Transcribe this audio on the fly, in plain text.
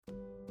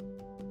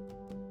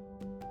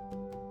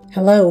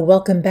Hello,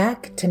 welcome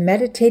back to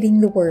Meditating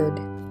the Word.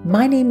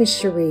 My name is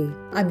Cherie.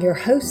 I'm your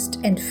host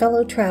and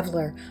fellow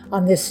traveler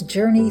on this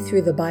journey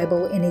through the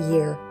Bible in a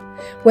year.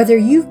 Whether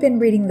you've been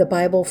reading the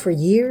Bible for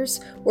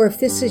years or if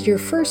this is your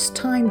first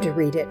time to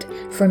read it,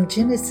 from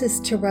Genesis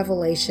to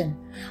Revelation,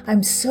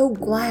 I'm so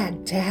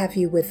glad to have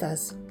you with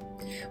us.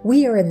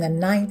 We are in the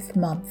 9th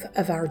month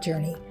of our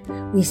journey.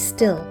 We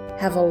still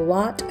have a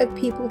lot of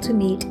people to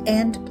meet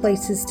and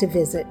places to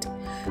visit.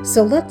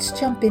 So let's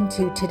jump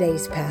into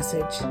today's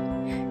passage.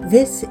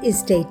 This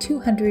is day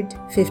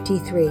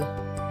 253.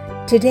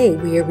 Today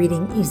we are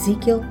reading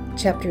Ezekiel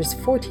chapters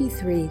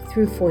 43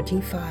 through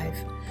 45.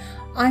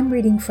 I'm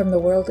reading from the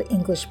World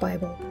English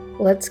Bible.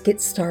 Let's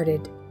get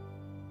started.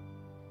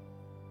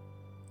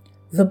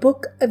 The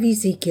Book of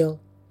Ezekiel,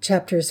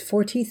 chapters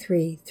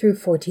 43 through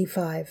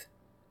 45.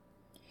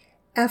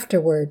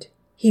 Afterward,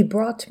 he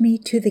brought me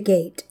to the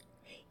gate,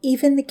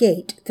 even the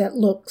gate that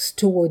looks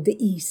toward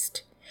the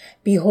east.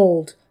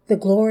 Behold, the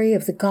glory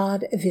of the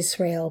God of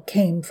Israel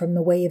came from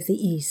the way of the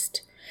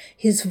east.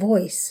 His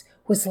voice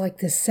was like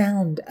the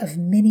sound of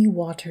many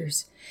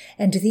waters,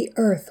 and the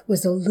earth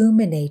was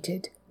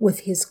illuminated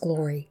with his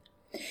glory.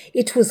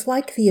 It was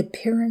like the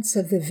appearance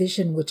of the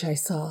vision which I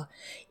saw,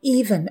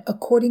 even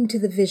according to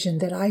the vision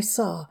that I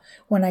saw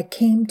when I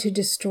came to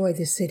destroy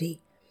the city.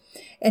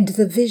 And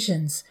the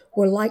visions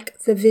were like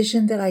the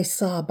vision that I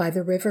saw by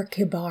the river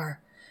Kibar,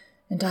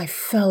 and I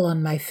fell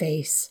on my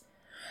face.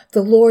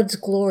 The Lord's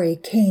glory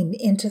came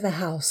into the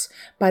house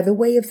by the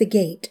way of the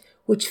gate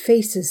which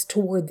faces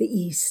toward the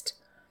east.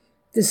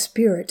 The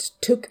Spirit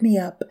took me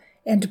up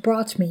and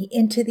brought me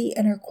into the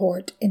inner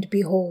court, and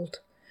behold,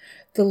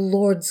 the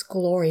Lord's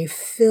glory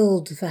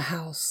filled the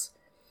house.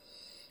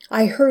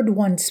 I heard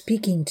one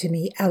speaking to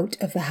me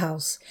out of the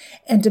house,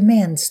 and a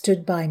man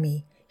stood by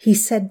me. He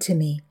said to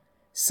me,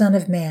 Son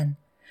of man,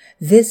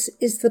 this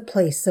is the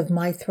place of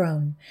my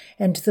throne,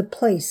 and the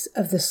place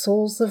of the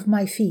soles of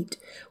my feet,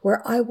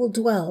 where I will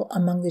dwell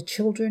among the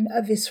children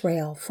of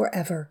Israel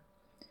forever.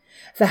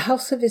 The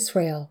house of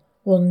Israel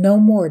will no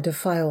more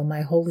defile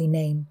my holy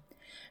name,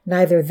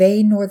 neither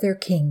they nor their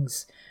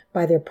kings,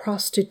 by their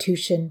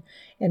prostitution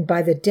and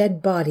by the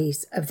dead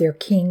bodies of their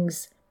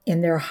kings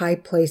in their high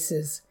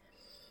places,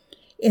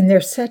 in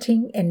their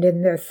setting and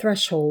in their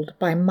threshold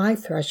by my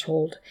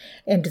threshold,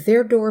 and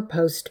their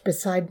doorpost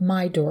beside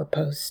my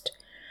doorpost.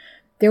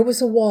 There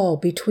was a wall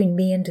between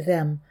me and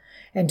them,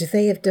 and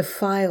they have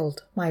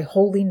defiled my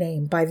holy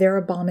name by their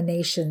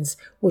abominations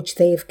which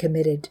they have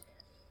committed.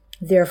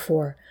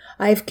 Therefore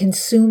I have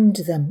consumed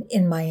them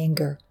in my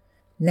anger.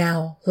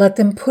 Now let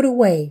them put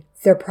away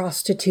their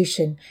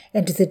prostitution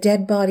and the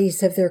dead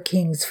bodies of their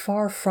kings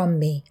far from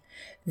me.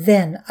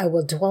 Then I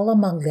will dwell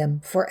among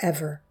them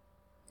forever.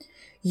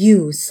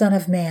 You, Son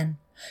of man,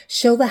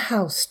 show the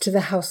house to the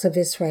house of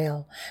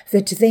Israel,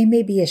 that they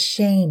may be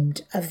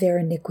ashamed of their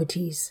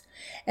iniquities,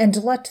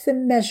 and let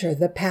them measure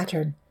the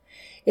pattern.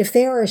 If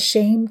they are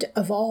ashamed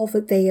of all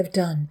that they have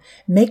done,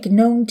 make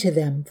known to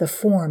them the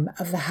form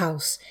of the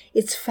house,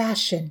 its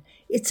fashion,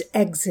 its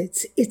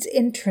exits, its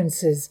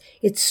entrances,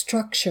 its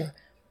structure,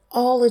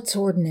 all its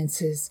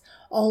ordinances,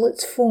 all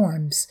its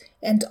forms,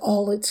 and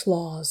all its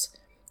laws,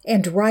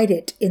 and write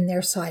it in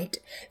their sight,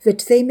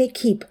 that they may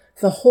keep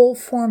the whole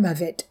form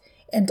of it,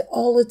 and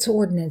all its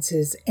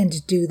ordinances,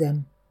 and do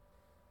them.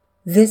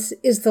 This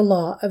is the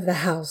law of the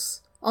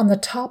house. On the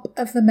top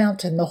of the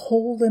mountain, the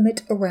whole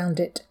limit around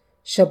it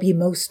shall be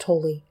most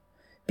holy.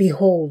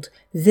 Behold,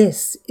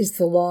 this is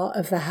the law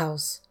of the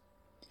house.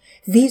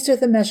 These are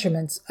the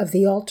measurements of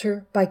the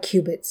altar by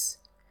cubits.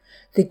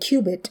 The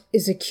cubit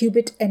is a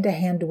cubit and a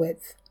hand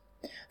width.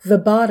 The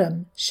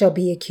bottom shall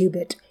be a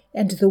cubit,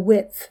 and the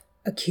width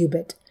a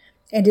cubit,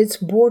 and its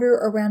border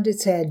around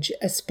its edge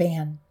a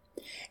span.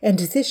 And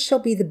this shall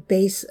be the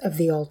base of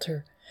the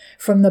altar.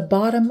 From the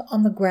bottom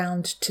on the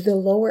ground to the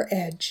lower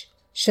edge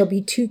shall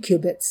be 2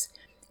 cubits,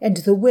 and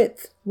the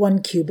width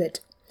 1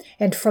 cubit.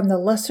 And from the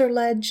lesser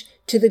ledge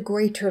to the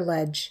greater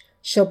ledge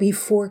shall be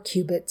 4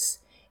 cubits,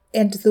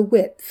 and the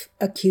width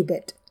a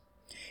cubit.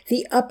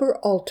 The upper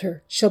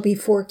altar shall be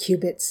 4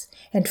 cubits,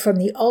 and from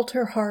the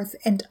altar hearth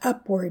and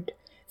upward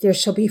there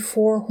shall be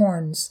 4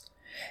 horns.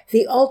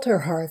 The altar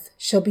hearth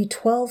shall be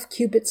 12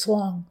 cubits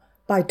long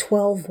by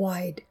 12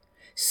 wide,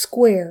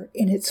 square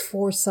in its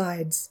 4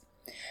 sides.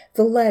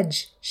 The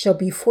ledge shall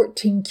be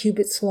 14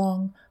 cubits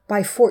long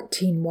by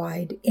 14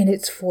 wide in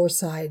its 4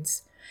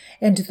 sides,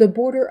 and the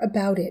border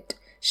about it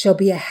shall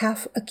be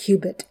 ½ a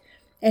cubit,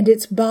 and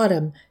its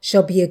bottom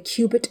shall be a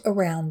cubit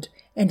around,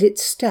 and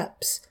its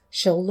steps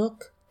shall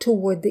look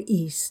toward the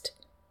east.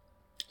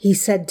 He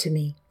said to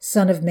me,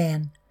 Son of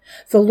man,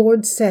 the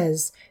Lord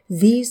says,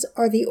 These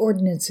are the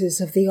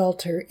ordinances of the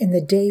altar in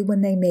the day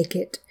when they make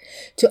it,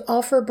 to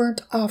offer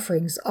burnt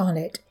offerings on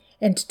it,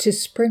 and to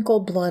sprinkle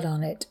blood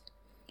on it.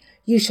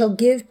 You shall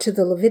give to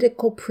the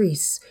Levitical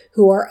priests,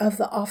 who are of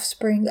the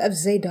offspring of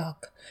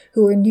Zadok,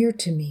 who are near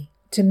to me,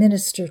 to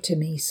minister to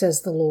me,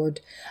 says the Lord,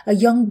 a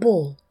young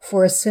bull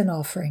for a sin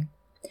offering.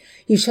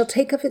 You shall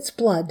take of its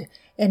blood,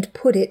 and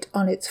put it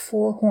on its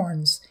 4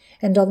 horns,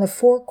 and on the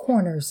four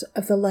corners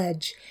of the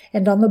ledge,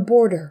 and on the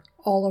border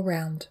all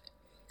around.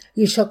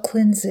 You shall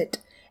cleanse it,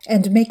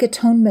 and make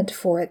atonement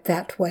for it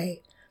that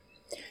way.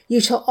 You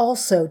shall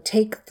also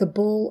take the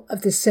bull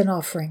of the sin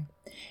offering,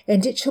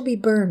 and it shall be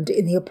burned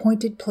in the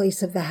appointed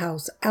place of the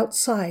house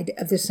outside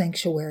of the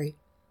sanctuary.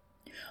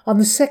 On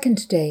the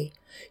second day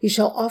you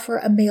shall offer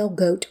a male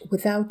goat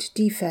without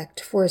defect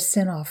for a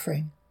sin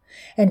offering,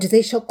 and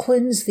they shall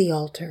cleanse the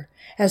altar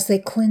as they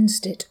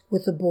cleansed it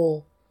with the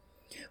bull.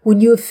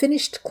 When you have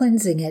finished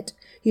cleansing it,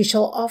 you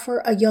shall offer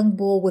a young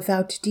bull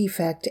without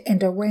defect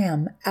and a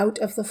ram out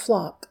of the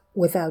flock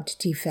without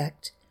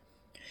defect.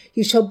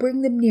 You shall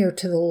bring them near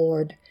to the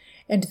Lord,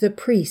 and the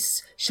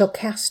priests shall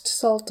cast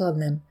salt on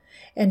them,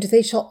 and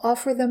they shall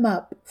offer them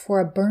up for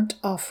a burnt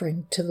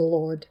offering to the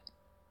Lord.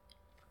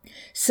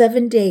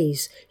 7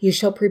 days you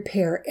shall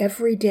prepare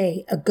every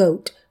day a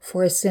goat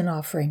for a sin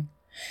offering.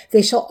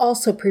 They shall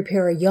also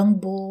prepare a young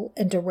bull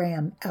and a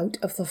ram out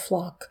of the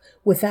flock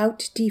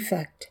without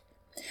defect.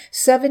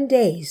 7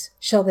 days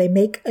shall they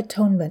make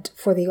atonement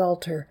for the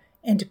altar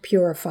and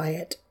purify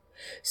it.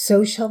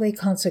 So shall they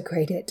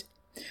consecrate it.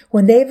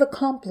 When they have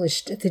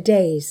accomplished the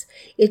days,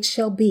 it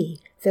shall be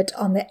that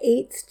on the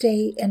 8th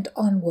day and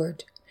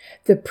onward,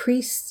 the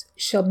priests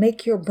shall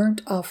make your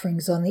burnt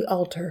offerings on the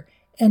altar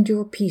and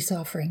your peace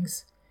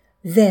offerings.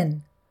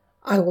 Then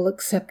I will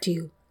accept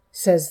you,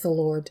 says the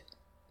Lord.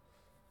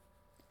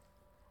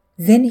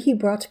 Then he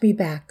brought me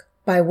back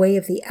by way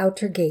of the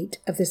outer gate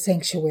of the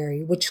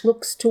sanctuary, which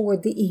looks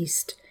toward the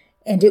east,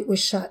 and it was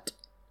shut.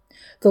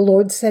 The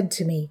Lord said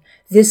to me,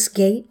 This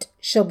gate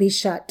shall be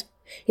shut.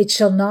 It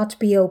shall not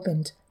be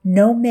opened.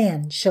 No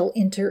man shall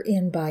enter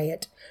in by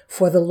it,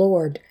 for the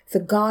Lord, the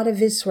God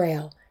of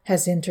Israel,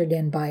 has entered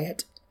in by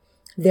it.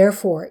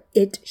 Therefore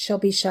it shall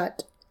be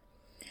shut.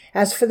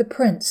 As for the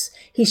prince,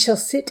 he shall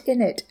sit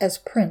in it as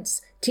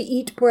prince, to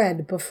eat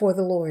bread before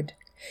the Lord.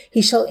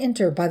 He shall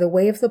enter by the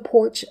way of the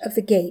porch of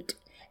the gate,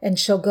 and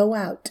shall go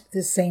out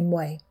the same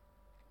way.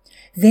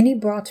 Then he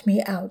brought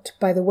me out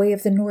by the way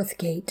of the north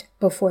gate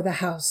before the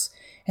house,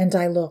 and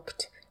I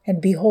looked, and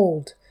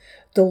behold,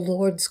 the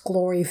Lord's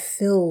glory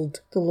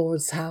filled the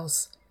Lord's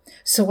house.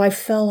 So I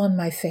fell on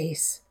my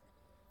face.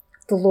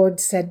 The Lord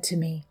said to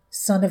me,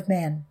 Son of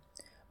man,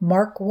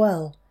 mark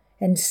well,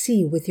 and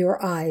see with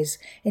your eyes,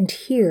 and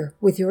hear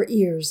with your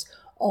ears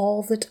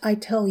all that I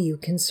tell you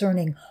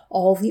concerning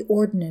all the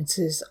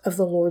ordinances of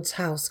the Lord's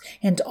house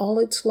and all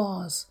its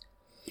laws.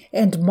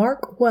 And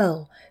mark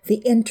well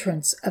the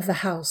entrance of the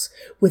house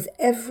with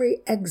every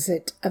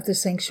exit of the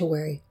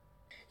sanctuary.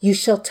 You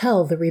shall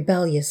tell the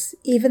rebellious,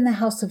 even the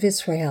house of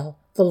Israel,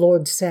 the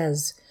Lord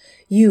says,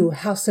 You,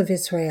 house of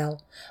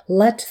Israel,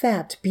 let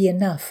that be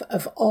enough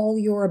of all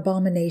your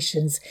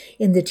abominations,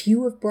 in that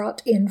you have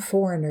brought in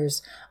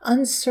foreigners,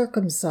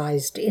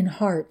 uncircumcised in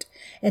heart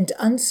and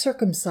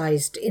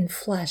uncircumcised in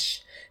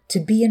flesh, to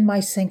be in my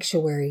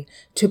sanctuary,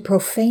 to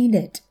profane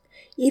it,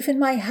 even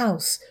my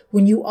house,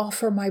 when you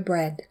offer my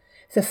bread,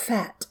 the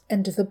fat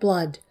and the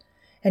blood.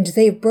 And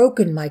they have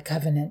broken my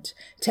covenant,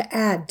 to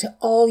add to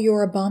all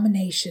your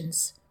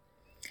abominations.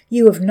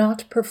 You have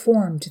not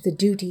performed the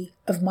duty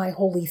of my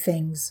holy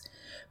things,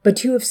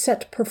 but you have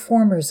set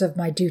performers of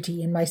my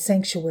duty in my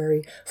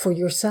sanctuary for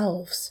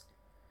yourselves.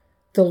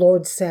 The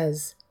Lord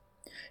says,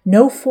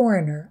 No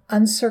foreigner,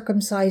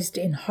 uncircumcised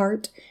in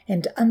heart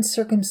and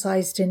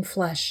uncircumcised in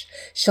flesh,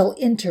 shall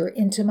enter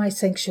into my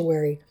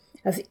sanctuary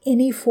of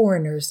any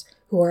foreigners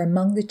who are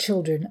among the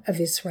children of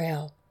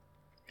Israel.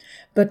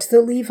 But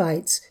the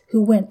Levites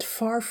who went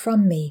far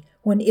from me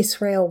when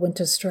Israel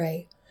went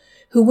astray,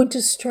 who went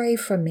astray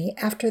from me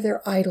after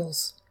their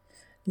idols,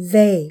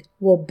 they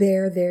will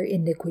bear their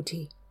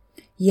iniquity.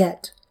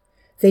 Yet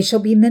they shall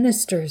be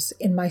ministers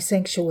in my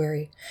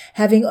sanctuary,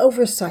 having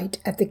oversight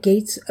at the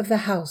gates of the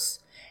house,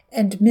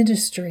 and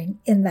ministering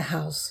in the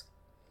house.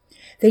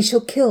 They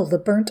shall kill the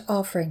burnt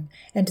offering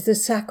and the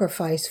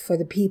sacrifice for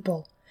the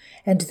people,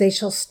 and they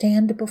shall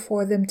stand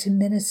before them to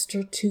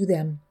minister to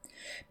them,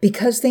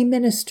 because they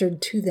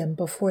ministered to them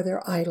before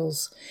their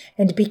idols,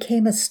 and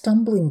became a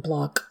stumbling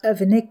block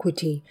of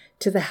iniquity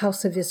to the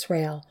house of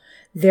Israel.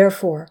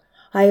 Therefore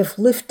I have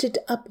lifted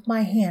up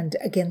my hand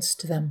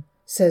against them,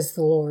 says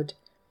the Lord,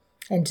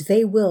 and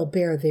they will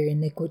bear their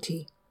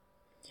iniquity.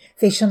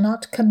 They shall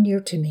not come near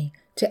to me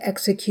to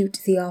execute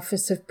the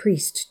office of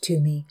priest to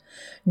me,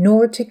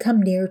 nor to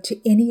come near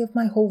to any of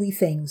my holy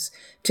things,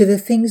 to the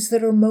things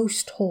that are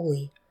most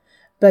holy.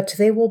 But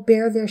they will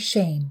bear their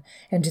shame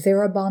and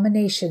their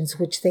abominations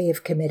which they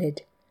have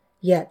committed.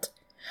 Yet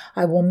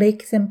I will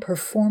make them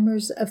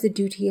performers of the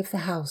duty of the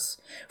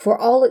house, for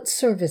all its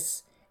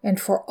service and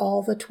for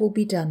all that will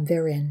be done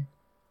therein.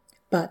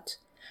 But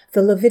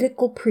the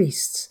Levitical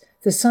priests,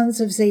 the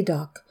sons of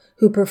Zadok,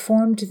 who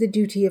performed the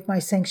duty of my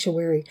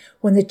sanctuary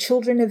when the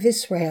children of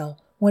Israel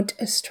went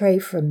astray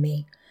from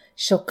me,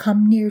 shall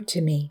come near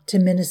to me to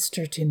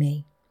minister to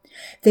me.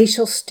 They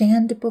shall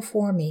stand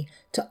before me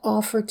to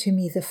offer to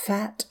me the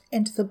fat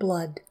and the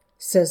blood,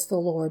 says the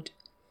Lord.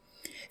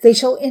 They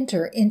shall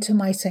enter into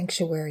my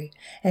sanctuary,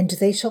 and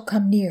they shall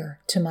come near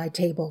to my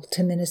table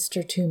to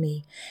minister to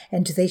me,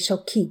 and they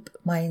shall keep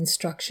my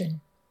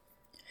instruction.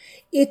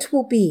 It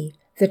will be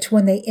that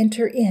when they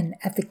enter in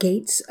at the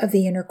gates of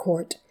the inner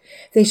court,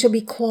 they shall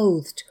be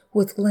clothed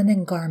with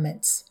linen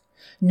garments.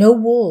 No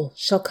wool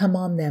shall come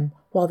on them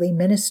while they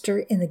minister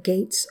in the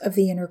gates of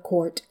the inner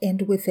court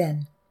and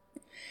within.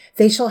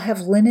 They shall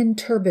have linen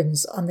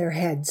turbans on their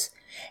heads,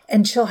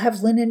 and shall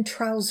have linen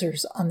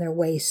trousers on their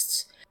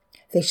waists.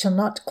 They shall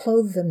not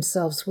clothe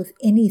themselves with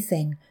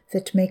anything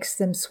that makes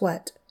them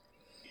sweat.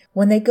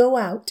 When they go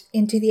out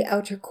into the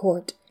outer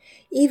court,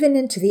 even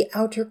into the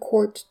outer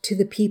court to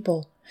the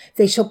people,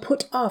 they shall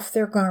put off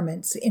their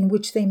garments in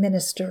which they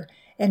minister,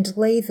 and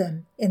lay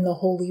them in the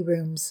holy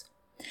rooms.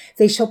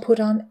 They shall put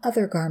on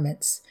other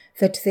garments,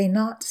 that they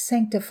not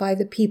sanctify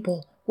the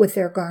people with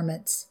their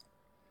garments.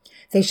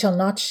 They shall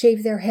not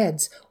shave their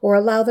heads, or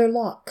allow their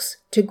locks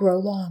to grow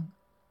long.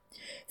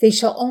 They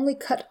shall only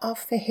cut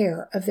off the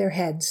hair of their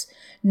heads.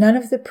 None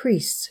of the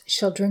priests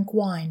shall drink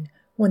wine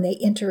when they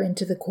enter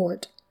into the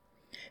court.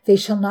 They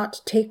shall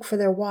not take for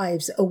their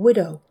wives a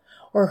widow,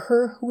 or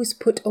her who is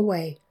put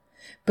away,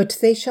 but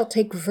they shall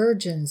take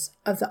virgins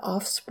of the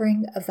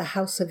offspring of the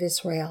house of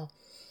Israel,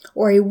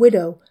 or a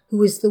widow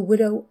who is the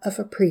widow of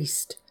a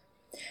priest.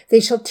 They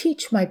shall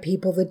teach my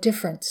people the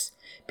difference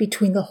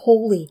between the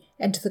holy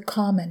and the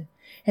common,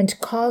 and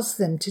cause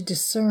them to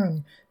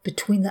discern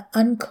between the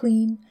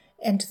unclean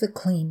and the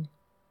clean.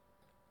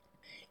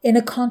 In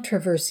a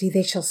controversy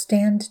they shall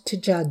stand to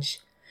judge.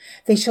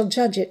 They shall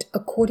judge it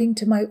according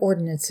to my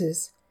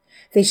ordinances.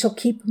 They shall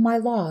keep my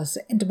laws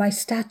and my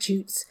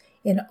statutes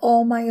in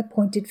all my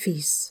appointed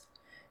feasts.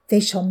 They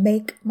shall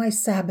make my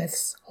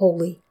Sabbaths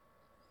holy.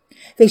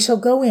 They shall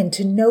go in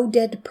to no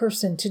dead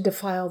person to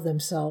defile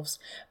themselves,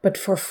 but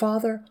for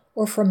father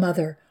or for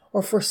mother,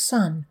 or for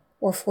son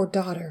or for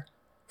daughter,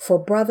 for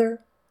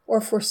brother or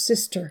for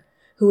sister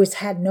who has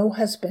had no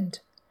husband.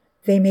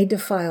 They may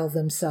defile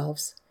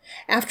themselves.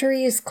 After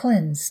he is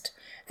cleansed,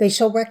 they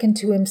shall reckon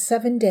to him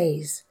 7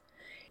 days.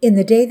 In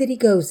the day that he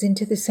goes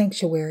into the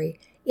sanctuary,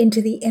 into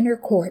the inner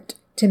court,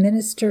 to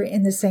minister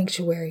in the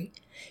sanctuary,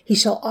 he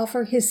shall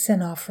offer his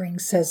sin offering,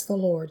 says the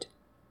Lord.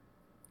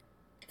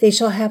 They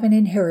shall have an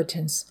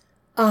inheritance.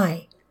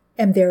 I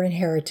am their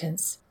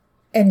inheritance.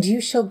 And you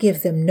shall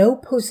give them no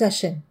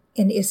possession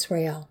in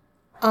Israel.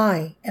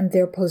 I am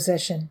their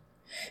possession.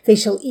 They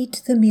shall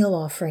eat the meal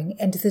offering,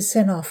 and the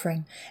sin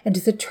offering, and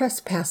the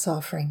trespass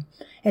offering,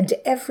 and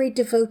every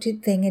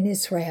devoted thing in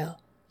Israel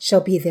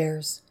shall be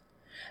theirs.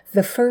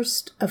 The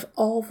first of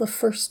all the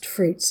first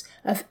fruits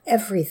of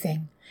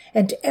everything,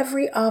 and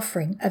every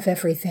offering of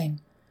everything,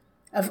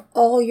 of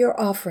all your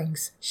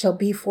offerings shall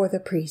be for the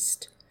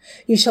priest.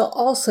 You shall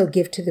also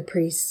give to the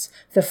priests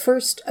the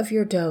first of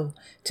your dough,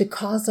 to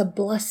cause a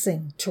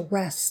blessing to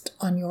rest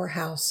on your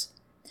house.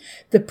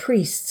 The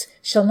priests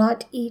shall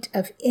not eat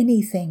of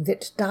anything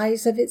that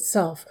dies of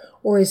itself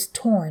or is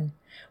torn,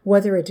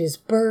 whether it is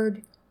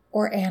bird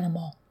or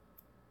animal.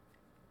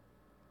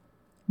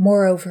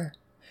 Moreover,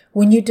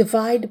 when you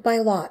divide by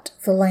lot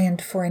the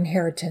land for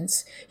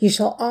inheritance, you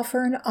shall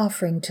offer an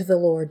offering to the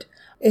Lord,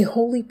 a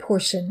holy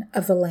portion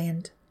of the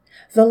land.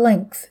 The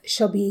length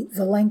shall be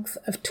the length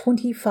of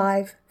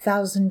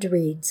 25,000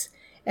 reeds,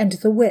 and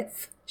the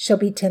width shall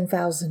be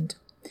 10,000.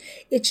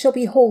 It shall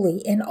be holy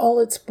in all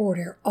its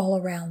border all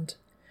around.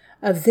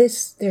 Of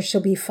this there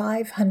shall be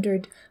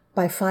 500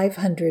 by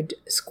 500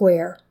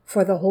 square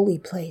for the holy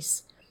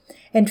place,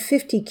 and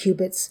 50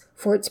 cubits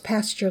for its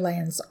pasture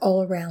lands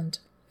all around.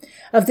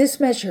 Of this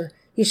measure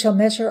you shall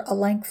measure a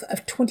length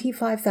of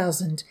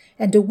 25,000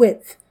 and a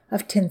width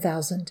of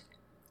 10,000.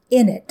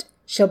 In it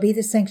shall be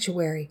the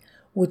sanctuary,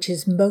 which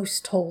is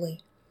most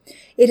holy.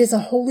 It is a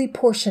holy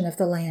portion of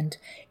the land.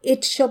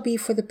 It shall be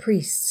for the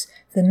priests,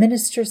 the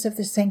ministers of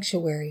the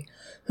sanctuary,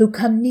 who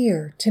come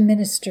near to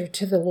minister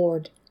to the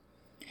Lord.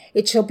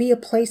 It shall be a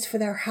place for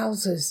their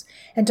houses,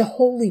 and a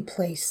holy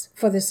place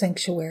for the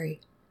sanctuary.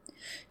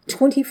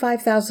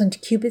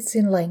 25,000 cubits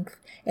in length,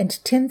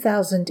 and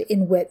 10,000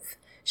 in width,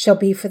 shall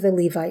be for the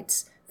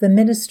Levites, the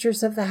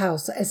ministers of the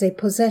house, as a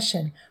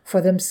possession for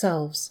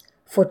themselves,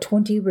 for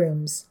 20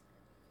 rooms.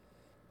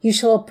 You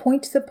shall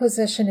appoint the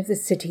possession of the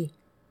city,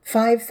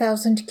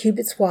 5,000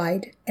 cubits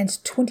wide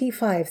and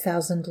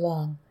 25,000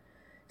 long,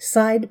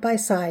 side by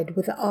side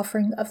with the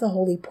offering of the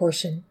holy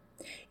portion.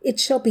 It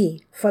shall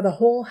be for the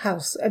whole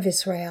house of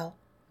Israel.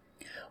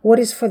 What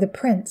is for the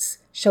prince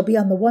shall be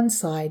on the one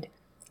side,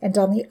 and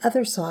on the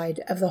other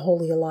side of the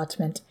holy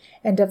allotment,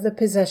 and of the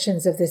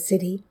possessions of the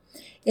city,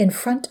 in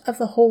front of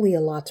the holy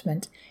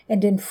allotment,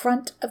 and in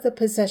front of the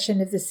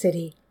possession of the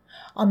city,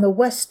 on the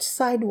west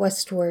side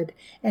westward,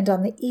 and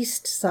on the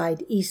east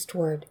side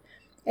eastward,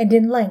 and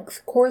in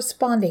length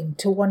corresponding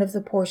to one of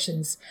the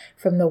portions,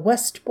 from the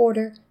west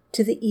border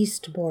to the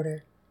east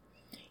border.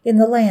 In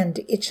the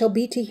land it shall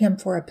be to him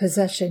for a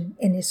possession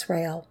in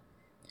Israel.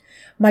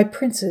 My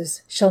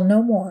princes shall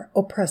no more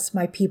oppress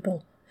my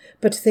people,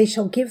 but they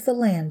shall give the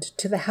land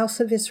to the house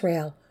of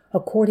Israel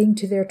according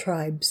to their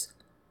tribes.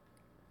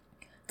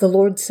 The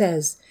Lord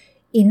says,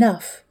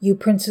 Enough, you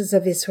princes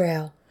of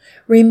Israel.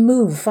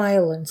 Remove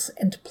violence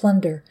and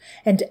plunder,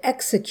 and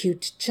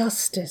execute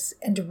justice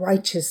and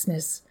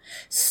righteousness.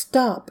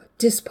 Stop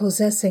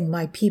dispossessing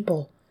my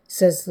people,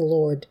 says the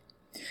Lord.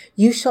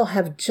 You shall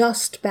have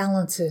just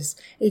balances,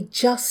 a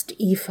just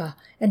ephah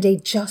and a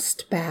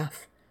just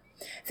bath.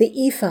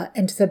 The ephah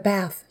and the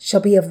bath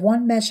shall be of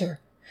one measure,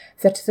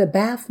 that the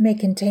bath may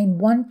contain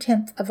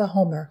 1/10 of a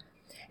homer,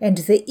 and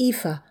the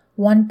ephah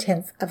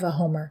 1/10 of a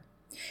homer.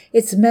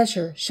 Its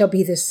measure shall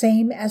be the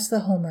same as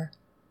the homer.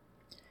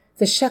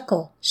 The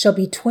shekel shall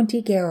be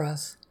 20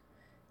 gerahs,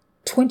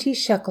 20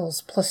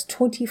 shekels plus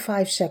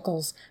 25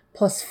 shekels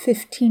plus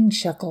 15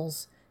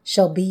 shekels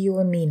shall be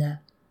your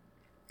mina.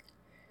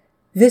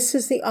 This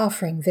is the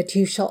offering that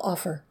you shall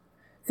offer,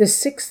 the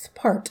 6th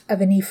part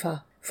of an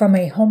ephah from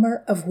a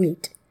homer of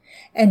wheat,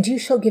 and you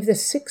shall give the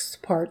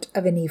 6th part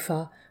of an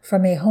ephah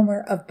from a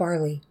homer of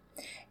barley,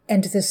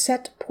 and the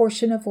set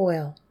portion of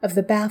oil, of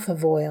the bath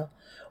of oil,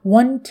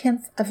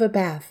 1/10 of a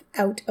bath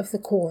out of the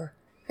core,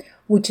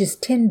 which is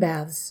 10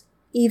 baths,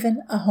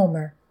 even a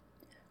homer.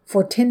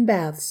 For 10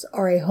 baths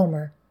are a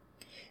homer.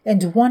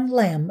 And 1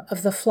 lamb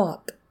of the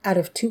flock out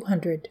of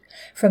 200,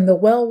 from the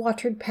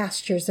well-watered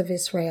pastures of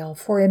Israel,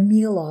 for a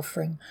meal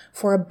offering,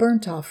 for a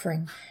burnt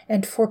offering,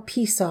 and for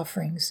peace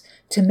offerings,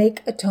 to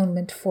make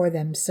atonement for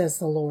them, says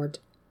the Lord.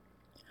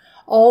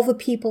 All the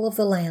people of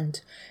the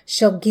land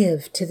shall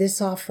give to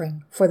this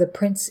offering for the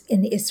prince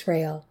in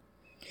Israel.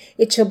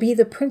 It shall be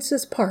the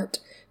prince's part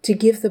to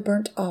give the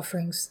burnt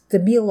offerings, the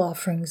meal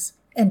offerings,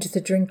 and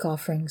the drink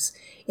offerings,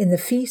 in the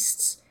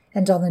feasts,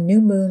 and on the new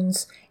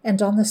moons,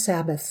 and on the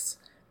Sabbaths,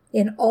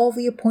 in all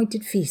the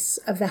appointed feasts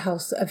of the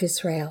house of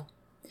Israel.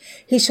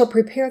 He shall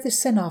prepare the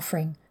sin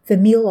offering, the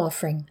meal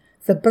offering,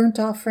 the burnt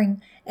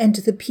offering, and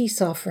the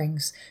peace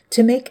offerings,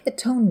 to make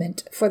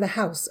atonement for the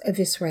house of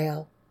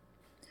Israel.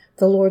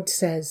 The Lord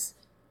says,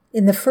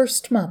 in the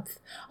 1st month,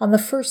 on the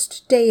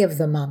 1st day of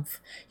the month,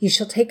 you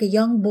shall take a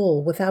young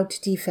bull without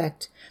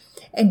defect,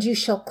 and you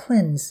shall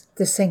cleanse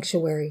the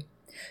sanctuary.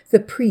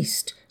 The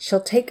priest shall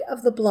take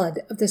of the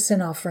blood of the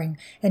sin offering,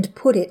 and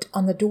put it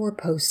on the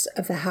doorposts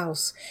of the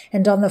house,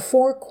 and on the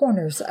 4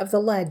 corners of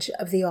the ledge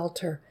of the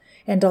altar,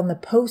 and on the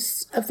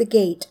posts of the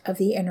gate of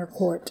the inner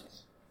court.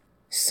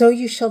 So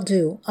you shall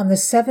do on the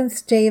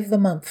 7th day of the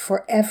month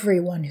for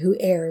everyone who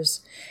errs,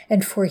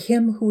 and for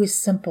him who is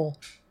simple.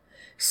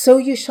 So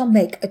you shall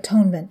make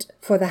atonement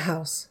for the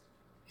house.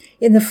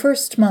 In the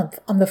 1st month,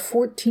 on the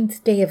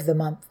 14th day of the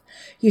month,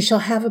 you shall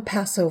have a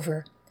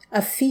Passover,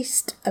 a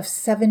feast of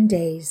 7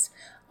 days.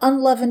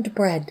 Unleavened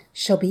bread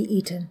shall be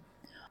eaten.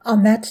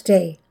 On that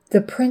day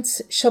the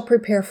prince shall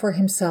prepare for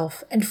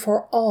himself and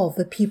for all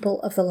the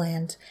people of the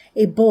land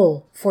a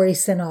bull for a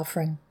sin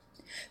offering.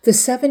 The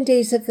 7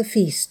 days of the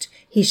feast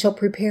he shall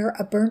prepare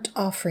a burnt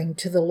offering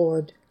to the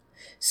Lord.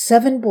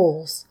 7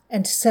 bulls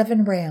and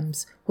 7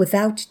 rams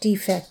without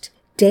defect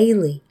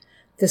daily,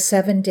 the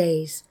 7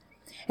 days,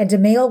 and a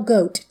male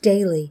goat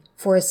daily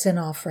for a sin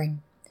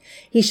offering.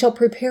 He shall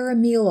prepare a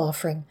meal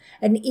offering,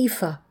 an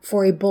ephah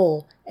for a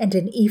bull, and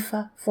an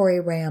ephah for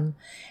a ram,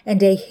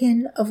 and a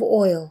hin of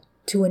oil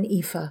to an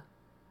ephah.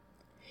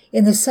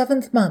 In the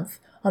 7th month,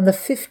 on the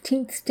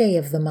 15th day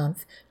of the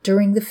month,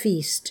 during the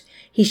feast,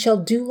 he shall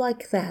do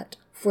like that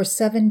for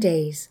 7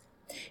 days.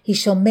 He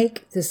shall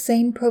make the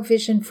same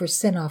provision for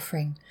sin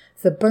offering,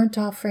 the burnt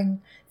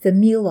offering, the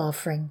meal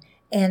offering,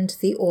 and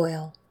the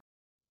oil.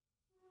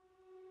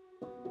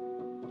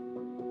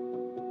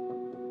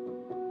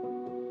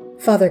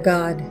 Father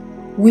God,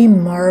 we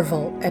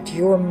marvel at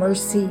your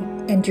mercy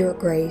and your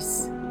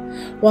grace.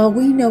 While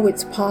we know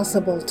it's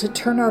possible to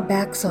turn our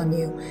backs on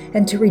you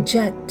and to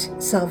reject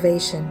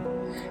salvation,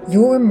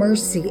 your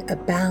mercy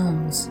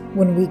abounds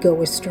when we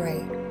go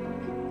astray.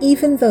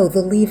 Even though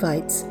the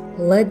Levites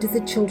led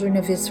the children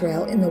of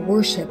Israel in the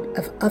worship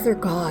of other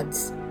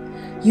gods,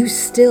 you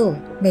still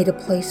made a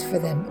place for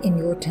them in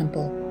your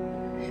temple.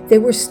 They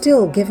were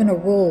still given a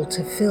role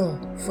to fill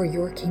for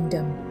your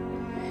kingdom.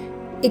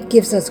 It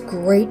gives us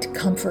great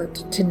comfort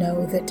to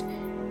know that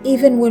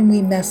even when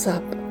we mess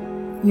up,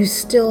 you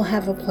still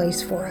have a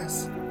place for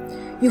us.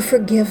 You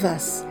forgive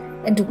us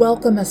and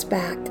welcome us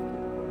back.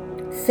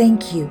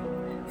 Thank you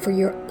for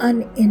your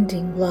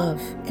unending love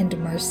and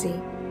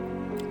mercy.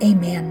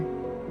 Amen.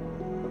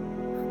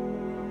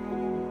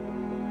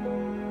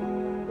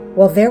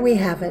 Well, there we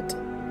have it.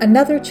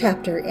 Another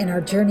chapter in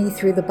our journey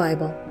through the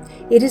Bible.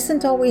 It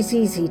isn't always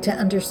easy to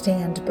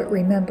understand, but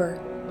remember,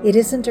 it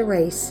isn't a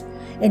race,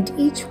 and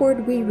each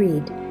word we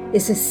read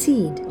is a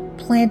seed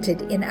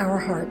planted in our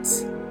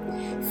hearts.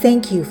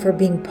 Thank you for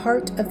being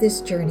part of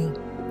this journey.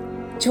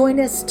 Join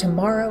us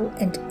tomorrow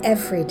and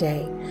every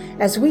day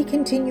as we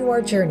continue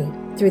our journey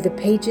through the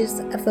pages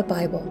of the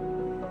Bible.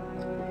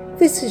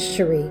 This is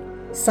Cherie,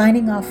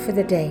 signing off for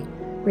the day.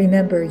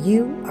 Remember,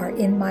 you are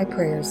in my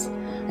prayers.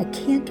 I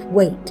can't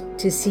wait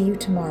to see you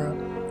tomorrow.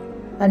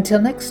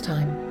 Until next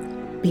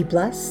time, be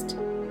blessed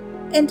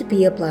and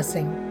be a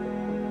blessing.